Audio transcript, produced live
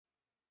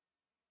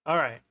All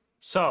right.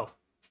 So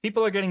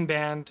people are getting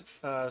banned.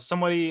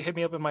 Somebody hit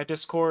me up in my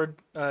Discord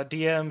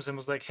DMs and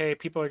was like, "Hey,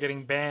 people are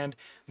getting banned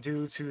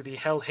due to the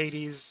Hell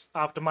Hades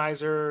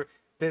optimizer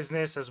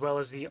business as well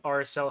as the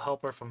RSL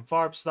helper from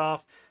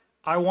Farbstuff."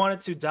 I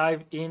wanted to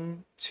dive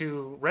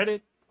into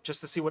Reddit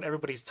just to see what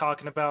everybody's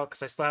talking about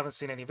because I still haven't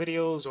seen any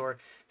videos or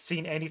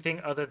seen anything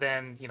other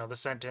than the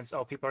sentence,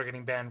 "Oh, people are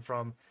getting banned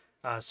from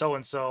so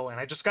and so." And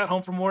I just got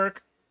home from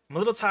work. I'm a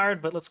little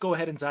tired, but let's go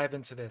ahead and dive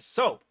into this.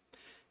 So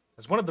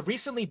as one of the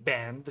recently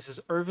banned, this is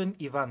Irvin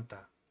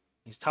Ivanta.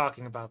 He's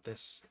talking about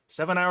this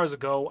 7 hours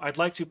ago. I'd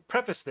like to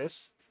preface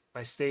this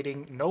by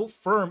stating no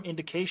firm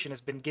indication has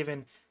been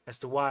given as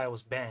to why I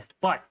was banned,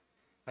 but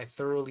I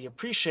thoroughly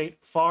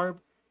appreciate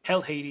Farb,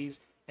 Hell Hades,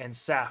 and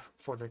Saf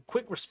for their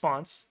quick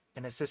response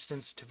and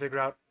assistance to figure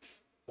out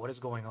what is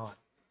going on.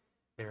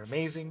 They're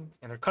amazing,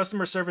 and their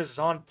customer service is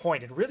on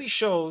point. It really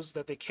shows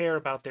that they care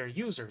about their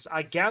users.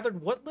 I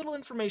gathered what little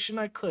information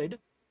I could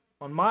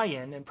on my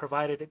end and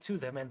provided it to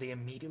them, and they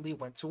immediately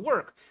went to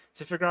work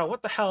to figure out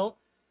what the hell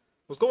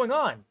was going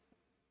on.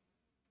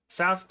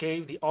 Saf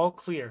gave the all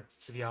clear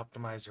to the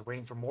optimizer,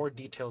 waiting for more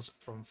details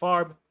from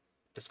Farb,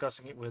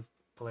 discussing it with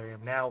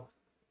Polarium now.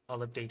 I'll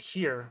update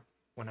here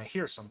when I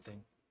hear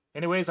something.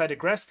 Anyways, I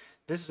digress.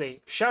 This is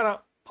a shout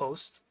out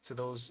post to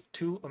those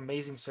two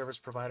amazing service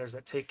providers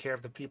that take care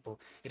of the people.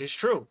 It is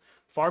true.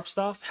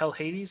 Farbstuff, Hell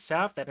Hades,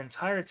 Saf, that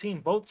entire team,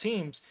 both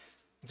teams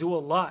do a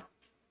lot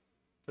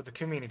for the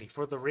community,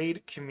 for the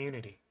raid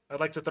community.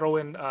 I'd like to throw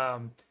in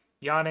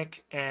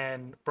Yannick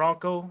and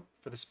Bronco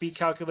for the speed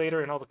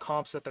calculator and all the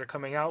comps that they're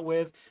coming out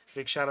with.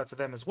 Big shout out to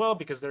them as well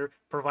because they're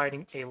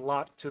providing a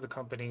lot to the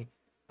company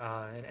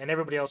and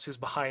everybody else who's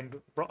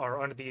behind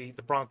or under the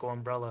Bronco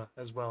umbrella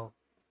as well.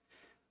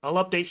 I'll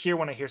update here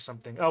when I hear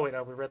something. Oh, wait,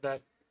 we read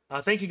that.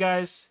 Thank you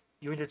guys,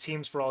 you and your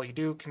teams, for all you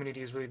do.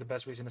 Community is really the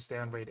best reason to stay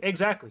on raid.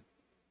 Exactly.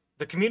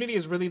 The community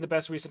is really the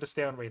best reason to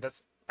stay on raid.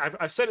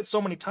 I've said it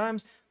so many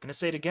times. I'm gonna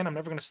say it again. I'm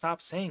never gonna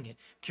stop saying it.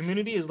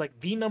 Community is like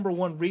the number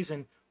one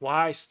reason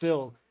why I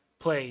still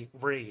play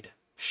raid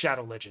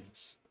Shadow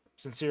Legends.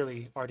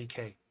 Sincerely,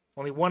 RDK.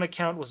 Only one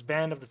account was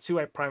banned of the two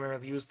I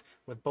primarily used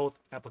with both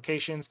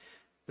applications.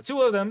 The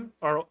two of them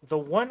are the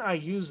one I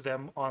used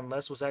them on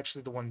less was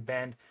actually the one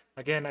banned.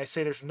 Again, I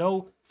say there's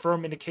no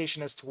firm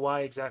indication as to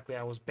why exactly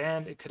I was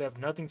banned. It could have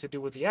nothing to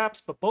do with the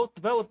apps, but both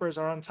developers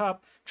are on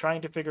top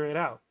trying to figure it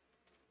out.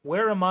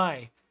 Where am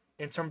I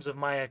in terms of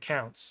my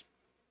accounts?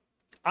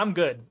 I'm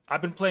good.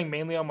 I've been playing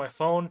mainly on my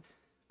phone.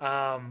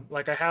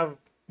 Like I have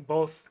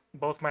both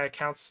my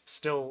accounts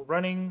still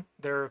running.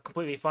 They're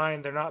completely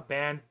fine. They're not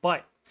banned,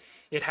 but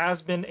it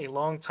has been a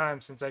long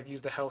time since I've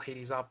used the Hell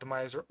Hades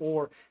optimizer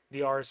or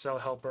the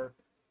RSL helper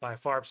by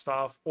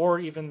Farbstoff or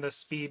even the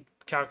speed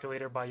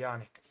calculator by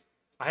Yannick.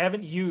 I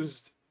haven't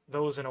used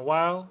those in a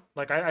while.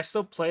 Like I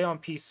still play on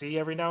PC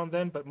every now and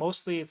then, but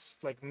mostly it's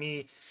like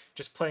me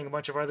just playing a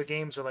bunch of other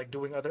games or like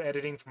doing other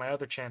editing for my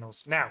other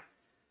channels. Now,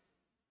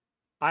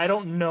 I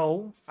don't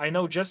know. I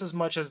know just as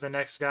much as the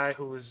next guy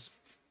who was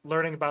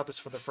learning about this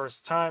for the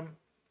first time.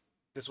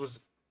 This was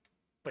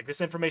like this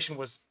information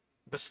was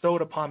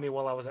bestowed upon me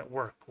while I was at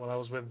work, while I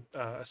was with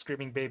a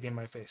screaming baby in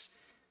my face.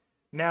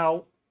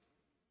 Now,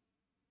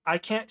 I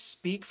can't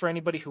speak for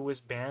anybody who is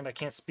banned. I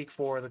can't speak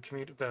for the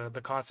community,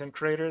 the content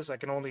creators. I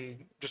can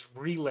only just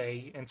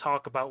relay and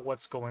talk about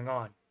what's going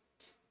on.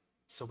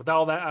 So with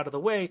all that out of the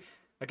way,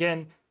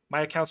 again,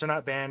 my accounts are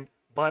not banned,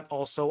 but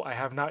also I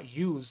have not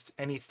used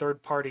any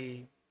third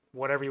party,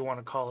 whatever you want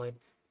to call it,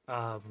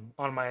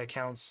 on my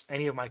accounts,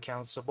 any of my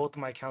accounts. So both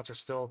of my accounts are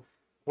still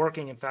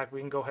working. In fact, we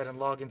can go ahead and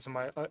log into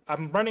my.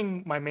 I'm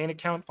running my main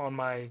account on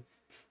my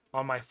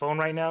phone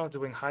right now,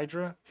 doing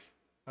Hydra,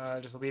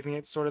 just leaving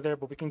it sort of there.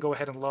 But we can go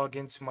ahead and log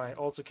into my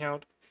alt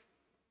account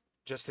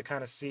just to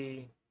kind of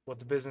see what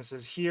the business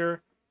is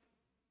here.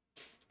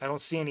 I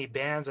don't see any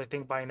bans. I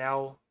think by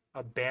now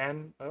a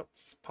ban. Oh,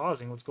 it's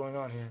pausing. What's going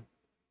on here?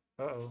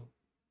 Uh-oh.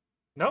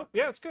 Nope.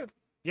 Yeah, it's good.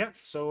 Yeah.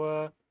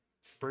 So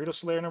Burrito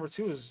Slayer number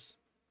 2 is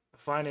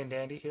fine and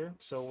dandy here.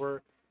 So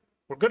we're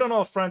good on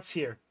all fronts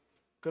here.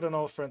 Good on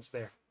all fronts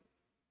there,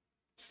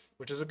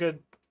 which is a good,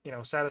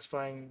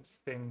 satisfying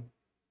thing.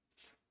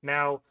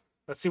 Now,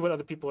 let's see what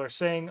other people are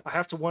saying. I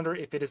have to wonder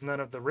if it is none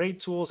of the raid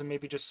tools and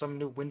maybe just some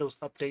new Windows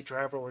update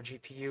driver or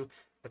GPU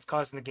that's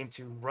causing the game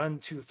to run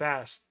too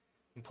fast.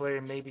 And player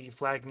may be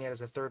flagging it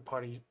as a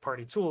third-party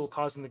tool,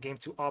 causing the game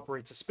to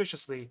operate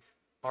suspiciously.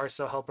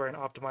 RSL helper and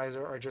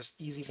optimizer are just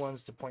easy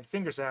ones to point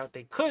fingers at.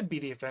 They could be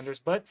the offenders,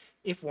 but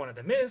if one of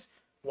them is,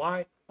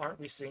 why aren't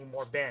we seeing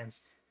more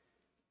bans?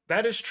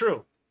 That is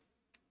true.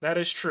 That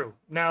is true.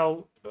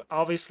 Now,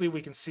 obviously,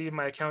 we can see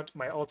my account,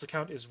 my alt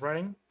account is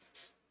running.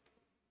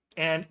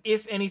 And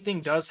if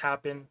anything does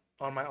happen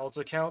on my alt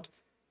account,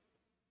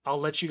 I'll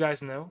let you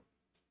guys know.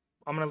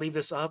 I'm going to leave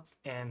this up,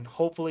 and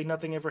hopefully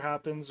nothing ever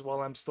happens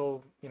while I'm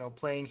still,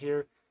 playing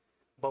here.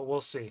 But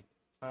we'll see.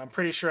 I'm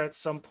pretty sure at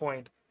some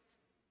point,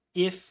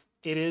 if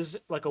it is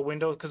like a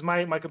window, because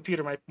my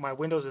computer, my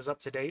Windows is up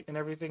to date and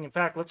everything. In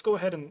fact, let's go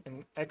ahead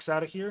and X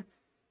out of here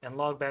and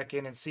log back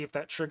in and see if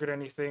that triggered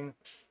anything.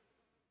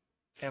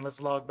 And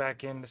let's log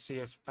back in to see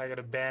if I get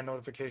a ban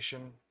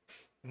notification.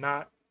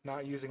 Not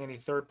using any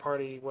third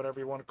party, whatever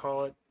you want to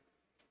call it.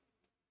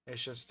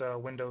 It's just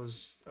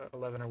Windows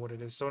 11 or what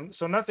it is.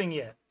 So nothing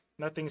yet.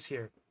 Nothing's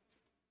here.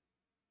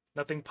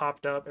 Nothing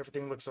popped up.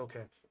 Everything looks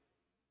okay.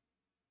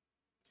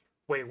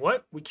 Wait,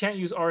 what? We can't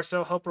use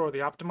RSL helper or the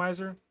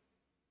optimizer?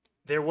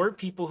 There were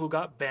people who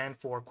got banned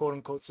for quote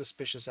unquote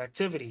suspicious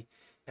activity,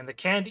 and the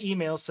canned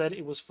email said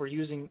it was for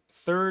using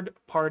third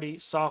party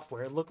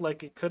software. It looked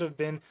like it could have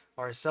been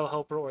RSL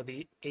helper or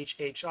the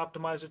HH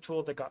optimizer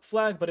tool that got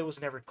flagged, but it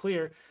was never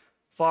clear.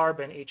 Farb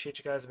and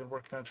HH guys have been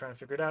working on trying to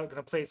figure it out.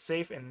 Gonna play it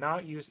safe and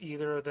not use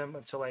either of them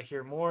until I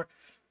hear more.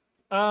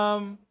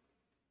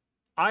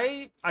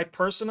 I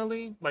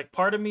personally, like,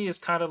 part of me is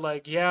kind of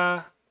like,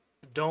 yeah,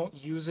 don't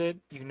use it.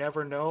 You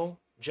never know,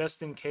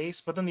 just in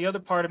case. But then the other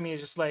part of me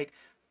is just like,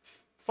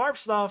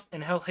 Farbstoff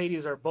and Hell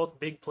Hades are both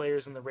big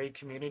players in the raid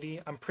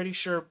community. I'm pretty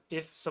sure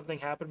if something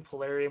happened,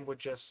 Polarium would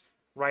just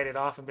write it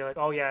off and be like,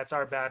 oh yeah, it's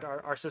our bad.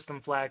 Our system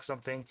flagged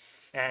something,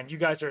 and you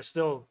guys are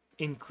still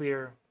in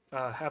clear,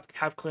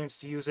 have clearance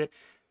to use it,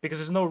 because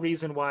there's no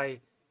reason why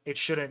it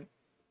shouldn't.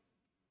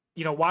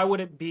 You know, why would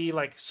it be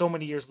like so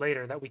many years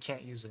later that we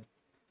can't use it?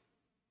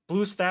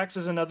 BlueStacks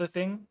is another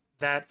thing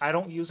that I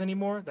don't use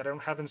anymore, that I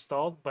don't have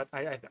installed, but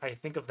I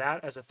think of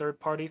that as a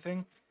third-party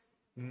thing.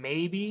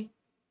 Maybe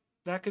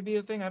that could be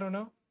a thing, I don't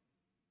know.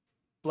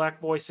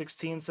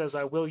 Blackboy16 says,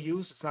 I will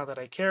use. It's not that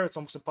I care. It's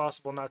almost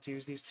impossible not to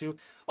use these two.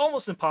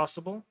 Almost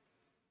impossible.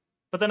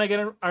 But then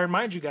again, I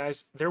remind you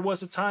guys, there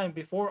was a time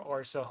before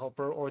RSL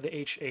Helper or the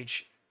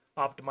HH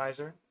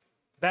Optimizer.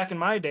 Back in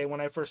my day,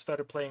 when I first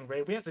started playing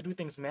Raid, we had to do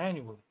things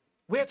manually.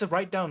 We had to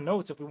write down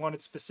notes if we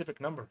wanted specific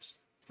numbers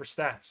for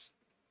stats.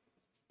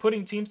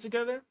 Putting teams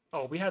together,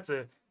 oh, we had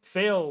to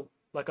fail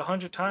like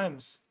 100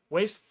 times,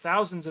 waste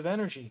thousands of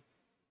energy.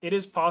 It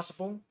is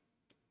possible,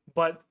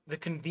 but the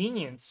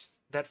convenience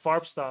that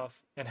Farbstoff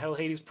and Hell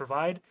Hades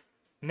provide,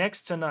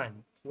 next to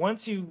none.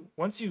 Once you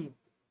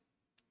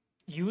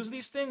use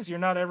these things, you're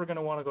not ever going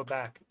to want to go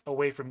back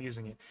away from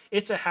using it.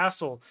 It's a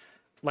hassle.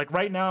 Like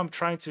right now, I'm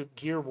trying to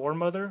gear War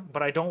Mother,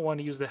 but I don't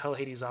want to use the Hell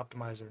Hades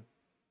optimizer.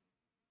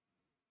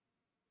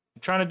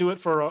 I'm trying to do it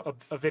for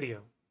a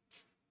video,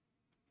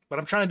 but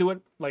I'm trying to do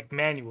it like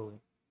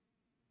manually.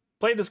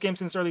 Played this game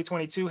since early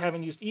 22,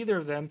 haven't used either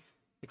of them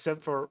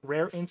except for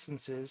rare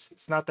instances.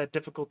 It's not that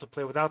difficult to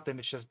play without them,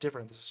 it's just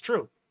different. This is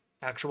true.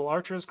 Actual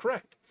Archer is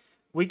correct.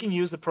 We can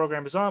use the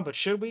program is on, but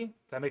should we?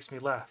 That makes me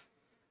laugh.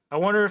 I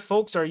wonder if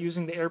folks are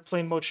using the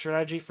airplane mode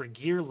strategy for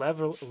gear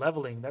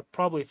leveling. That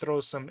probably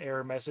throws some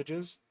error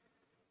messages.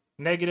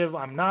 Negative,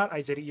 I'm not.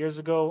 I did it years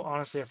ago.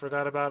 Honestly, I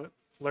forgot about it.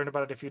 Learned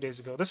about it a few days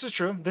ago. This is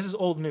true. This is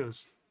old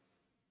news.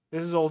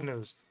 This is old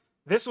news.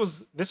 This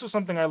was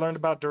something I learned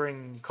about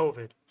during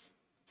COVID.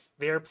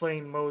 The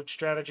airplane mode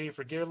strategy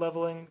for gear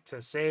leveling to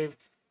save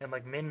and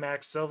like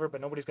min-max silver, but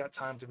nobody's got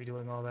time to be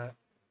doing all that.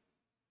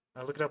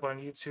 I look it up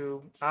on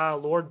YouTube. Ah,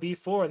 Lord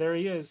B4, there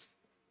he is.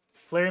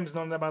 Polarium's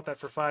known about that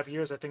for 5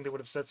 years. I think they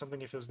would have said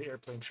something if it was the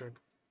airplane trick.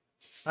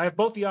 I have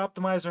both the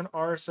optimizer and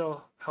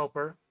RSL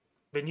helper.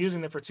 Been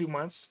using them for 2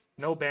 months.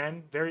 No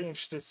ban. Very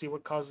interested to see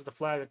what causes the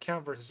flag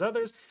account versus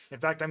others. In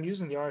fact, I'm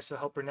using the RSL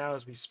helper now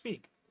as we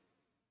speak.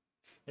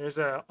 There's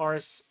a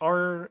RS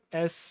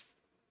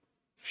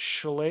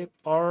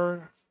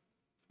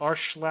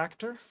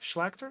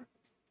Schlachter?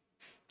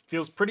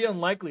 Feels pretty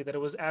unlikely that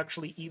it was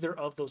actually either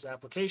of those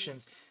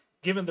applications.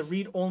 Given the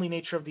read-only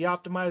nature of the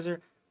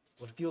optimizer,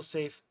 would it feel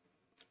safe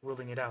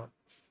ruling it out?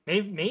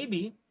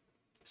 Maybe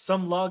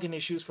some login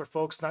issues for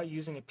folks not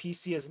using a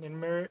PC as an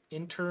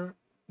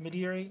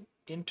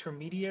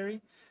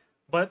intermediary,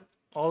 but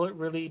all it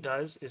really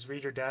does is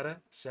read your data,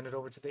 send it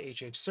over to the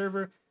HH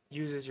server,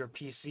 uses your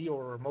PC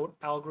or remote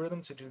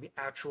algorithm to do the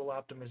actual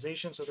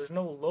optimization, so there's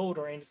no load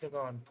or anything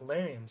on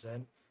Polarium's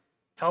end.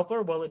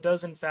 Helper, well, it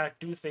does in fact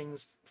do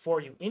things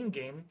for you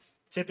in-game,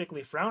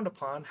 typically frowned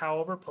upon.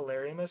 However,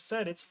 Polarium has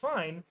said it's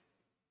fine,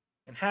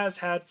 and has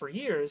had for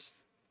years,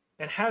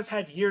 and has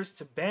had years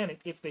to ban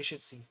it if they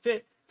should see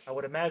fit. I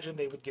would imagine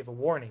they would give a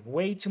warning.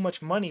 Way too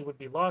much money would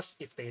be lost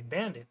if they had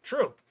banned it.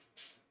 True.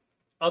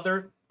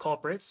 Other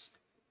culprits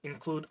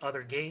include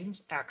other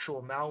games,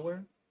 actual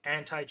malware,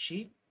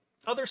 anti-cheat,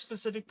 other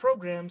specific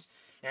programs,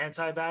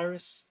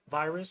 antivirus,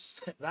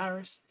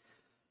 antivirus,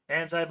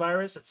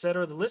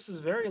 etc. The list is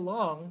very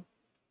long.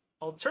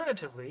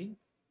 Alternatively,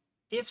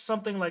 if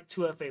something like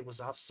 2FA was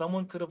off,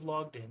 someone could have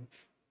logged in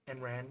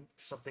and ran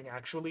something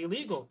actually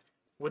illegal.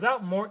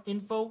 Without more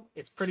info,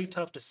 it's pretty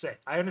tough to say.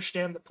 I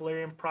understand that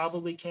Polarium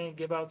probably can't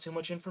give out too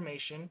much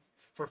information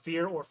for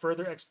fear or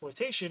further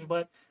exploitation,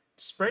 but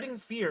spreading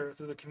fear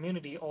through the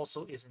community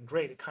also isn't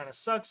great. It kind of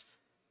sucks,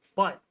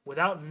 but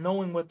without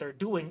knowing what they're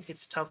doing,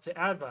 it's tough to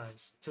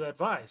advise.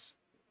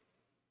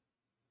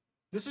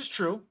 This is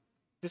true.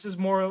 This is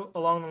more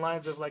along the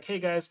lines of like, hey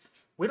guys,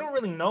 we don't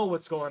really know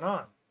what's going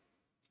on.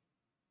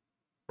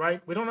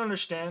 Right? We don't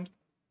understand.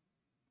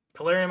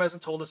 Polarium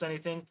hasn't told us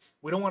anything.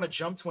 We don't want to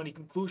jump to any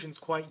conclusions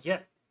quite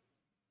yet.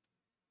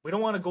 We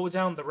don't want to go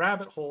down the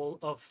rabbit hole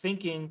of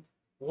thinking,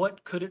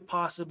 what could it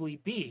possibly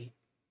be?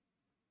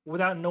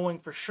 without knowing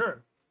for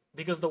sure,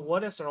 because the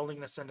what ifs are only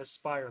going to send us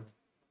spiraling.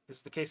 This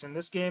is the case in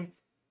this game,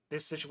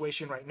 this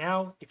situation right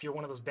now. If you're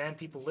one of those banned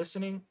people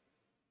listening,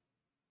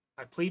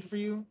 I plead for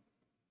you.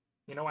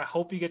 You know, I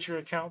hope you get your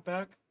account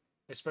back,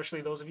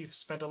 especially those of you who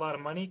spent a lot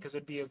of money, because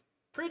it'd be a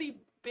pretty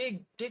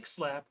big dick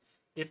slap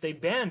if they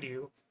banned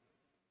you.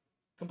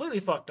 Completely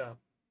fucked up.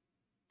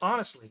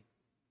 Honestly.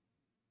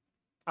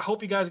 I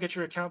hope you guys get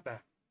your account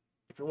back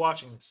if you're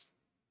watching this.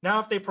 Now,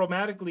 if they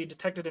programmatically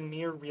detected in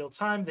near real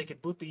time, they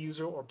could boot the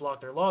user or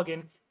block their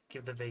login,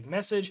 give the vague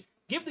message,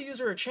 give the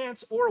user a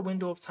chance or a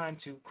window of time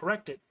to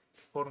correct it.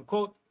 Quote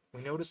unquote,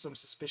 we noticed some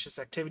suspicious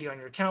activity on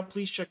your account.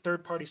 Please check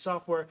third-party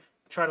software.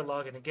 Try to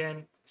log in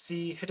again.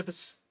 See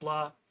hitipus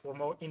blah for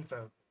more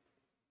info.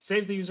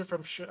 Saves the user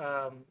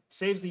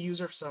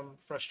some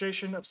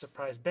frustration of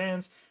surprise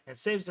bans and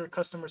saves their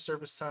customer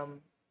service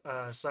some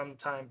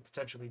time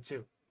potentially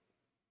too.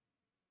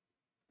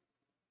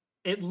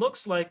 It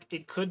looks like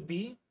it could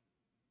be.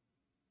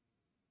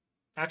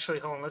 Actually,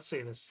 hold on. Let's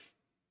see this.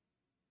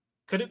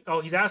 Could it? Oh,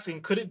 he's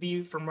asking. Could it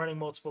be from running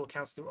multiple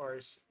accounts through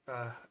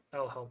RSL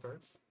helper?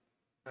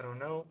 I don't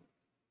know.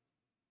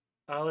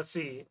 Let's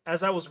see.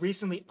 As I was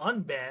recently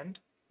unbanned,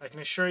 I can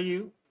assure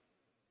you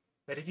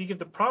that if you give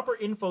the proper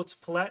info to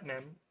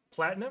Platinum,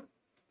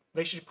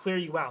 they should clear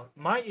you out.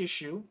 My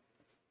issue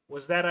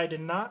was that I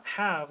did not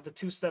have the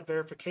two-step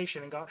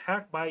verification and got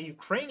hacked by a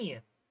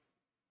Ukrainian.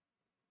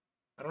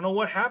 I don't know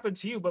what happened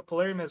to you, but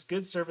Polarium has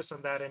good service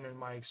on that end in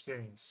my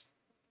experience.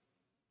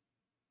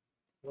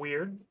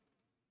 Weird.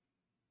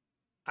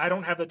 I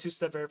don't have the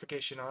two-step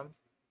verification on.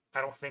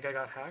 I don't think I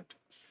got hacked.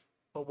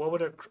 But what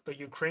would a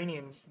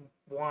Ukrainian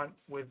want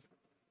with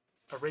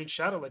a Raid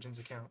Shadow Legends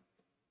account?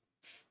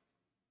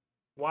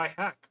 Why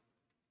hack?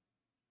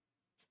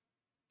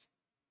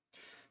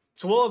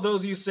 To all of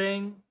those of you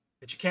saying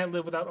that you can't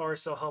live without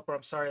RSL helper,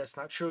 I'm sorry, that's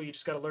not true. You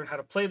just got to learn how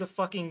to play the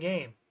fucking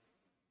game.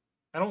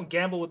 I don't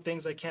gamble with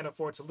things I can't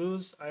afford to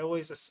lose. I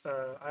always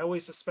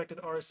suspected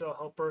RSL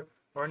helper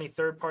or any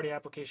third-party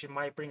application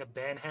might bring a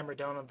ban hammer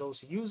down on those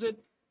who use it,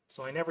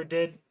 so I never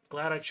did.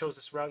 Glad I chose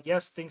this route.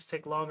 Yes, things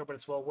take longer, but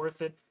it's well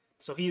worth it.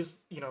 So he's,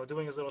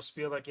 doing his little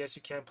spiel like, yes,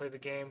 you can play the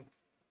game.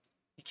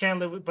 You can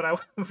live with, but I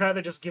would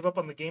rather just give up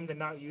on the game than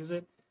not use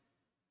it.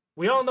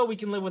 We all know we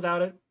can live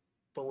without it,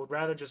 but would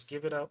rather just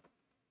give up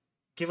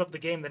the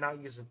game than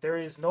not use it. There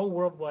is no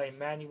world where I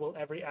manual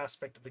every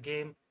aspect of the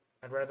game.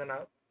 I'd rather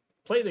not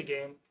play the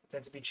game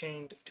than to be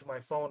chained to my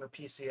phone or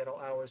PC at all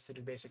hours to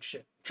do basic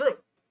shit. True.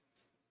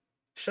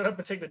 Shut up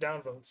and take the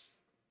downvotes.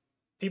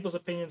 People's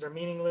opinions are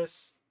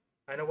meaningless.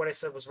 I know what I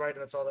said was right,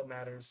 and that's all that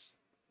matters.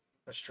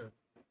 That's true.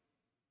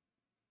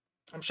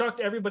 I'm shocked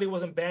everybody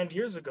wasn't banned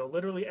years ago.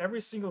 Literally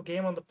every single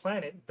game on the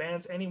planet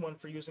bans anyone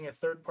for using a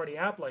third-party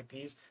app like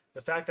these.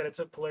 The fact that it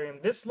took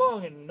Polarium this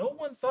long and no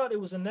one thought it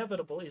was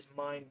inevitable is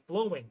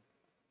mind-blowing.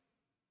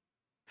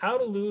 How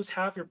to lose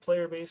half your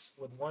player base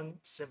with one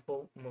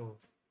simple move.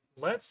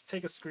 Let's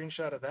take a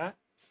screenshot of that,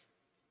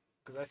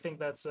 because I think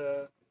that's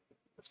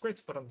great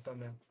to put on the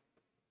thumbnail.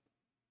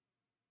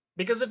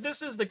 Because if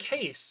this is the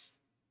case,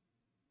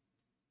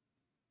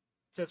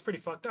 it's pretty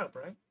fucked up,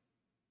 right?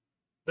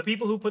 The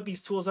people who put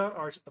these tools out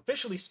are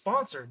officially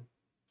sponsored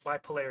by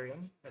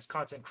Polarium as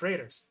content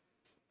creators.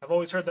 I've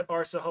always heard that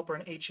RSL Helper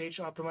and HH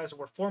Optimizer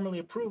were formally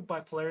approved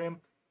by Polarium,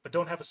 but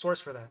don't have a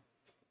source for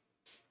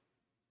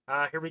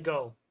that. Here we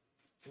go.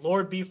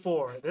 Lord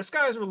B4. This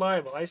guy is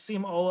reliable. I see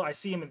him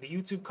in the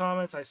YouTube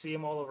comments. I see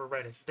him all over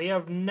Reddit. They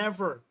have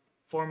never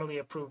formally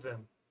approved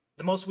them.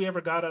 The most we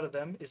ever got out of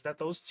them is that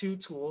those two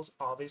tools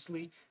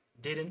obviously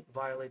didn't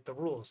violate the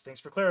rules. Thanks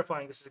for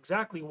clarifying. This is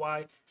exactly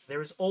why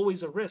there is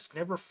always a risk.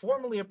 Never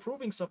formally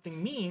approving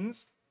something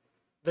means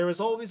there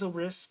is always a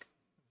risk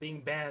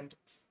being banned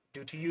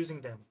due to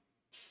using them.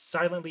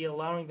 Silently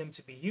allowing them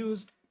to be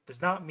used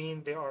does not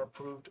mean they are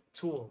approved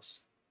tools.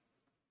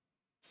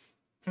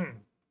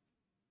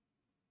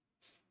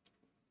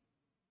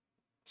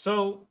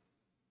 So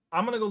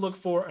I'm going to go look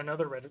for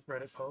another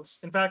Reddit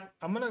post. In fact,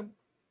 I'm going to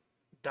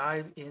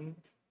dive in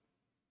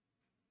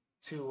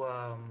to,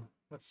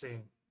 let's see.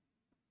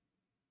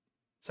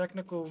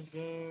 Technical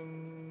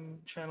game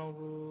channel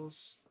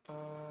rules.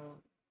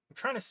 I'm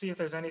trying to see if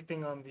there's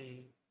anything on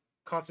the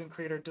content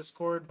creator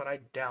Discord, but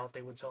I doubt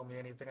they would tell me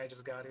anything. I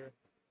just got here.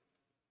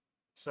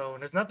 So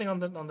there's nothing on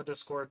the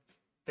Discord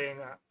thing.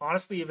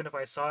 Honestly, even if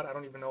I saw it, I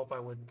don't even know if I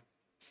would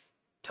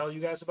tell you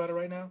guys about it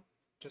right now,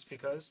 just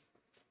because.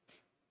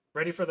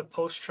 Ready for the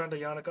post-Trunda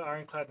Yannica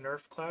Ironclad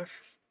nerf clash?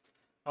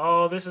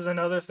 Oh, this is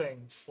another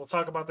thing. We'll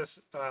talk about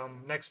this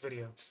next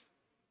video.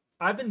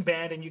 I've been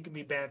banned, and you can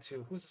be banned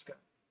too. Who's this guy?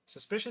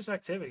 Suspicious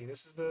activity.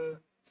 This is the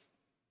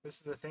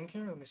thing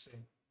here. Let me see.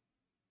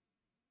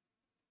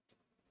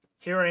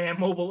 Here I am,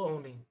 mobile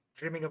only,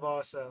 dreaming of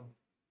RSL.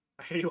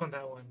 I hear you on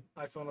that one.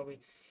 iPhone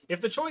only.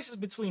 If the choice is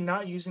between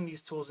not using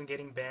these tools and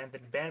getting banned,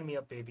 then ban me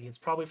up, baby. It's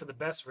probably for the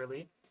best,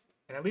 really.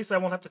 And at least I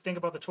won't have to think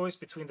about the choice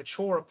between the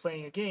chore of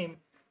playing a game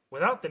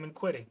without them and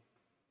quitting.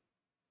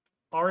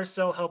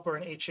 RSL Helper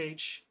and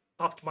HH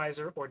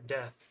Optimizer or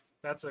death.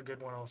 That's a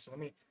good one also. Let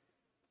me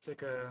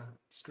take a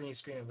screen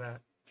of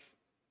that.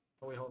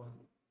 Oh, wait, hold on.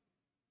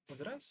 Oh,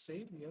 did I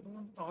save the other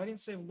one? Oh, I didn't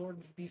save Lord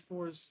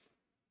B4's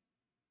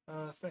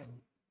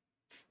thing.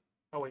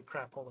 Oh, wait,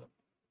 crap, hold up.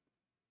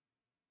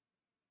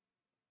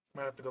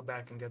 Might have to go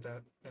back and get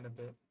that in a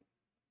bit.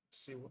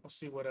 I'll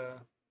see what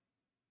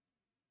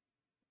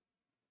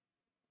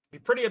be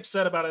pretty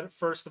upset about it at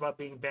first about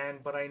being banned,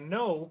 but I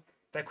know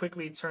that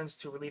quickly turns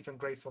to relief and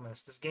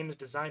gratefulness. This game is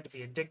designed to be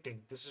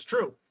addicting. This is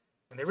true.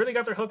 And they really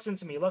got their hooks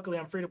into me. Luckily,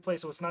 I'm free to play,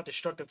 so it's not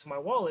destructive to my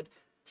wallet.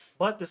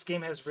 But this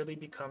game has really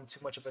become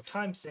too much of a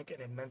time sink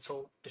and a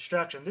mental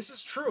distraction. This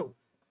is true.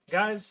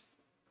 Guys,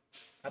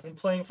 I've been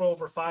playing for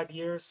over 5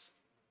 years.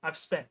 I've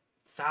spent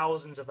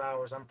thousands of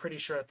hours, I'm pretty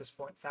sure at this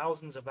point,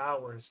 thousands of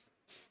hours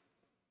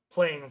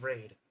playing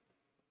Raid.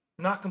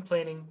 I'm not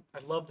complaining. I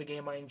love the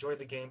game. I enjoy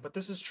the game. But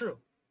this is true.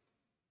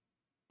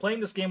 Playing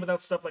this game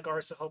without stuff like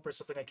RSL Helper is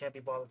something I can't be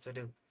bothered to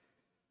do.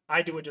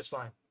 I do it just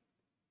fine.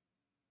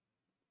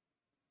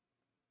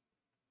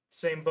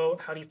 Same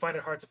boat. How do you find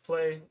it hard to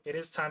play? It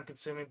is time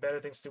consuming.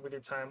 Better things to do with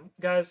your time.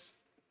 Guys,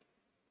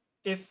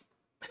 if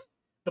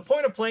the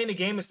point of playing a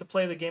game is to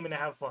play the game and to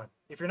have fun.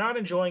 If you're not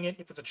enjoying it,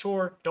 if it's a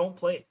chore, don't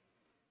play it.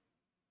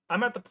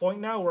 I'm at the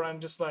point now where I'm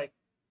just like,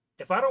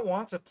 if I don't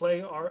want to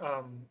play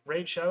our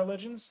Raid Shadow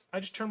Legends, I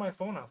just turn my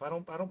phone off. I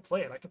don't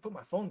play it. I can put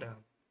my phone down.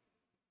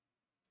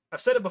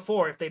 I've said it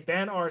before, if they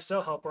ban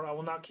RSL Helper, I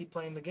will not keep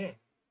playing the game.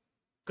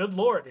 Good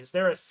lord, is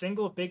there a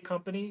single big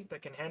company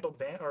that can handle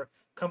or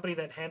company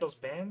that handles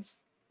bans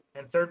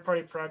and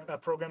third-party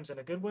programs in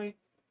a good way?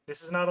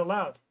 This is not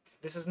allowed.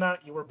 This is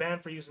not, you were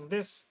banned for using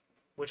this,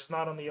 which is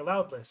not on the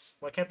allowed list.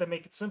 Why can't they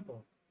make it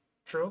simple?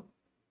 True.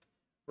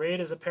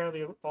 Raid is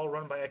apparently all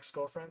run by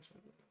ex-girlfriends.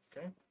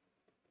 Okay.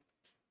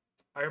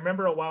 I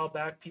remember a while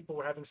back people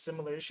were having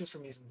similar issues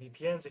from using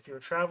VPNs. If you were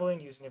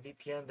traveling using a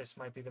VPN, this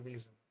might be the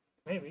reason.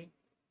 Maybe.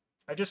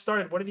 I just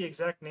started. What are the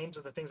exact names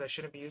of the things I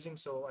shouldn't be using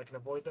so I can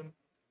avoid them?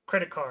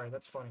 Credit card.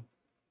 That's funny.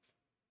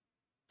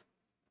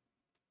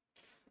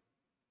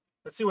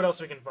 Let's see what else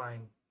we can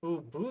find.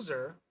 Ooh,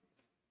 Boozer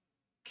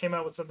came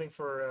out with something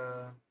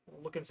for...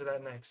 we'll look into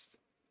that next.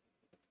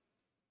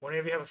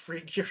 Whenever you have a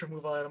free gear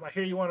removal item. I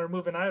hear you want to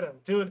remove an item.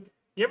 Dude,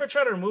 you ever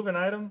try to remove an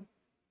item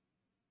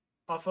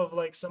off of,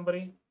 like,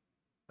 somebody?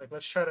 Like,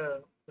 let's try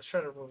to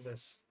remove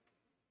this.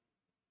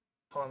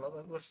 Hold on,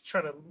 let's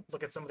try to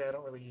look at somebody I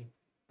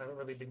haven't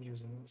really been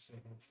using. Let me see.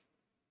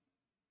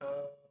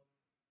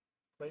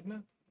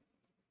 Clayton?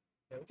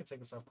 Yeah, we can take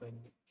this off Clayton.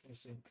 Let me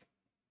see.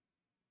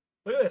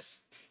 Look at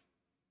this.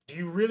 Do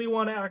you really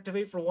want to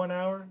activate for 1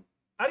 hour?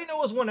 I didn't know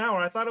it was 1 hour.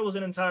 I thought it was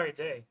an entire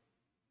day.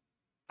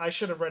 I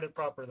should have read it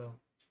proper, though.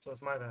 So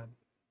it's my bad.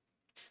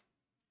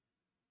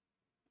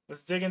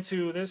 Let's dig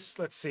into this.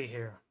 Let's see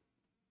here.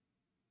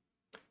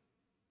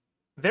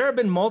 There have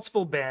been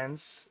multiple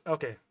bans.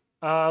 Okay.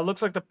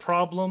 Looks like the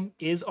problem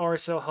is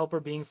RSL Helper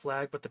being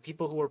flagged, but the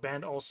people who were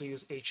banned also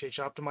use HH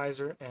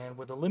Optimizer, and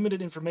with the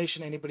limited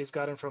information anybody's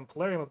gotten from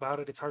Polarium about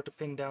it, it's hard to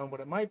pin down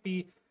what it might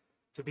be.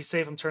 To be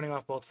safe, I'm turning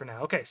off both for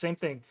now. Okay, same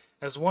thing.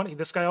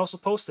 This guy also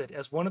posted,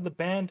 as one of the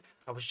banned,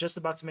 I was just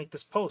about to make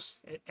this post.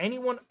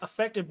 Anyone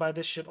affected by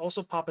this should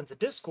also pop into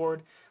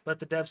Discord, let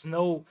the devs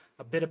know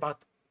a bit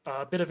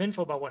of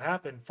info about what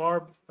happened.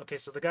 Farb, okay,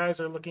 so the guys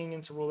are looking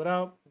into rule it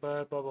out,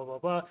 but blah, blah, blah,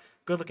 blah.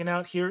 Good looking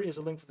out. Here is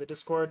a link to the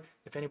Discord.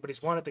 If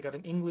anybody's wanted, they got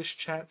an English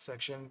chat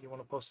section. You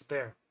want to post it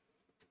there.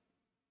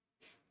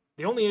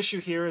 The only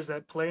issue here is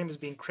that Polarium is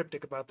being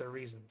cryptic about their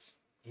reasons.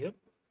 Yep.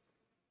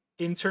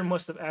 Intern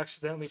must have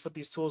accidentally put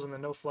these tools on the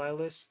no-fly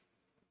list.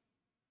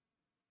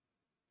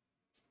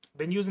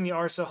 Been using the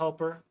RSL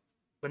helper,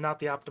 but not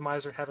the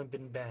optimizer. Haven't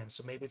been banned,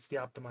 so maybe it's the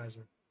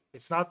optimizer.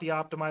 It's not the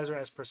optimizer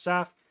as per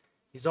Saf.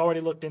 He's already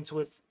looked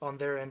into it on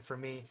their end for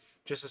me,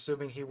 just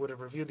assuming he would have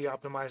reviewed the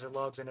optimizer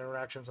logs and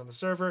interactions on the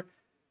server.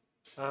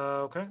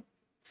 Okay.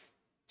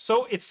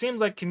 So it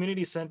seems like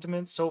community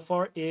sentiment so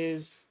far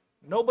is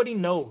nobody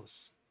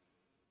knows.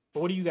 But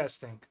what do you guys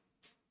think?